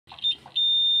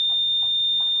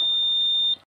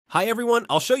Hi everyone,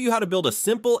 I'll show you how to build a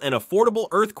simple and affordable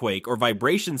earthquake or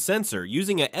vibration sensor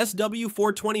using a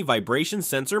SW-420 vibration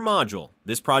sensor module.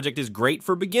 This project is great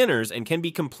for beginners and can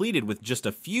be completed with just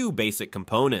a few basic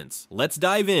components. Let's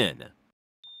dive in.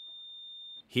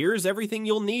 Here's everything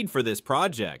you'll need for this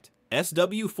project.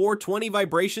 SW-420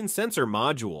 vibration sensor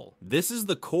module. This is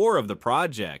the core of the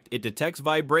project. It detects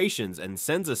vibrations and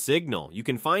sends a signal. You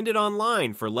can find it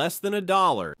online for less than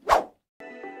 $1.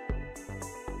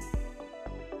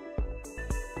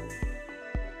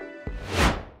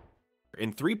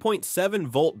 In 3.7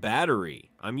 volt battery.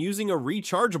 I'm using a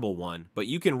rechargeable one, but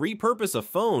you can repurpose a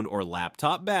phone or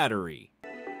laptop battery.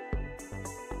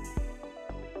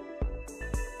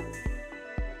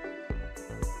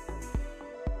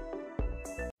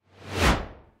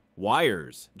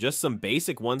 Wires, just some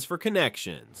basic ones for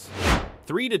connections.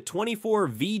 3 to 24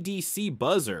 VDC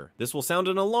buzzer. This will sound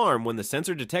an alarm when the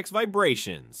sensor detects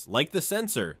vibrations. Like the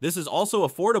sensor, this is also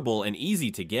affordable and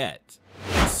easy to get.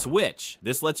 Switch.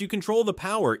 This lets you control the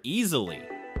power easily.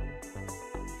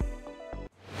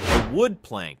 A wood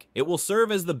plank. It will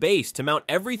serve as the base to mount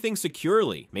everything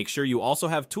securely. Make sure you also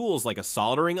have tools like a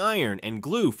soldering iron and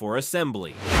glue for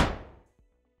assembly.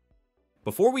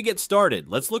 Before we get started,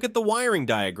 let's look at the wiring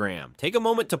diagram. Take a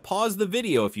moment to pause the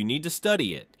video if you need to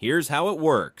study it. Here's how it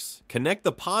works. Connect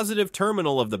the positive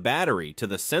terminal of the battery to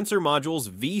the sensor module's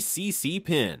VCC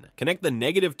pin. Connect the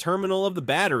negative terminal of the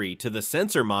battery to the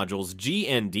sensor module's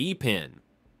GND pin.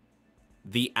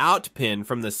 The out pin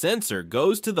from the sensor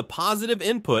goes to the positive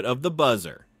input of the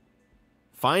buzzer.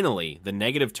 Finally, the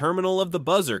negative terminal of the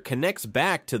buzzer connects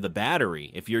back to the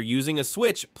battery. If you're using a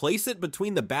switch, place it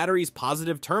between the battery's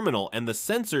positive terminal and the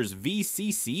sensor's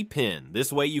VCC pin.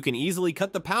 This way you can easily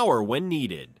cut the power when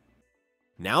needed.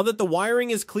 Now that the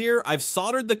wiring is clear, I've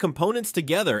soldered the components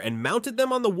together and mounted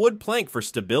them on the wood plank for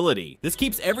stability. This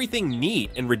keeps everything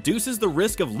neat and reduces the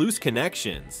risk of loose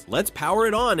connections. Let's power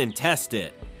it on and test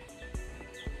it.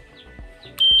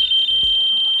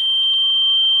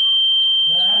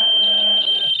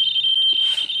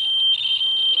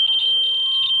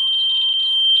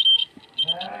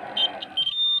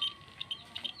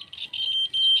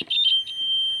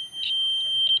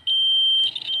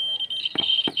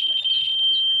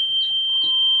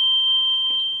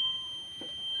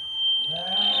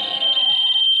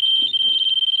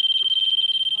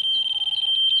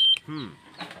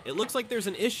 It looks like there's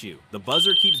an issue. The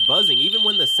buzzer keeps buzzing even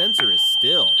when the sensor is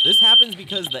still. This happens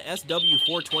because the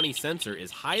SW-420 sensor is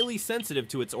highly sensitive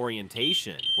to its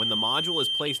orientation. When the module is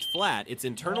placed flat, its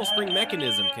internal spring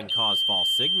mechanism can cause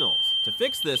false signals. To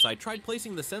fix this, I tried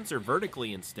placing the sensor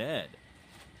vertically instead.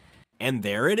 And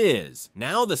there it is.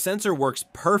 Now the sensor works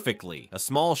perfectly. A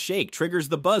small shake triggers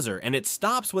the buzzer and it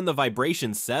stops when the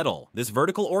vibrations settle. This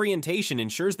vertical orientation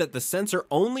ensures that the sensor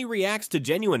only reacts to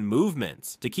genuine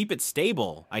movements. To keep it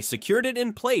stable, I secured it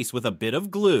in place with a bit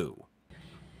of glue.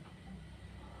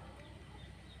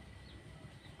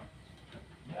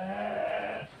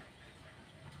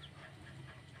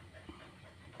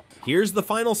 Here's the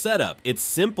final setup. It's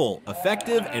simple,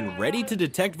 effective, and ready to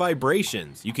detect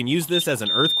vibrations. You can use this as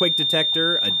an earthquake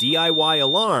detector, a DIY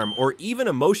alarm, or even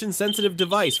a motion-sensitive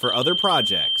device for other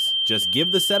projects. Just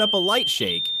give the setup a light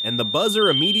shake, and the buzzer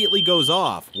immediately goes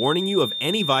off, warning you of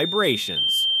any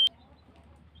vibrations.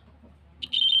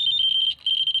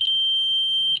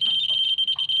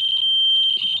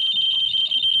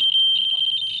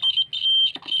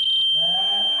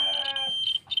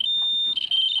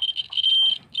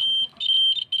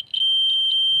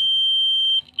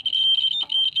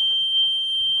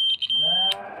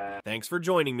 Thanks for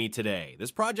joining me today.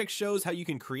 This project shows how you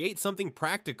can create something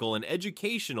practical and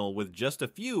educational with just a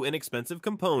few inexpensive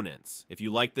components. If you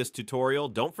like this tutorial,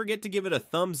 don't forget to give it a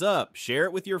thumbs up, share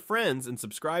it with your friends, and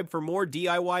subscribe for more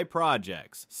DIY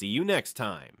projects. See you next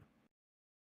time.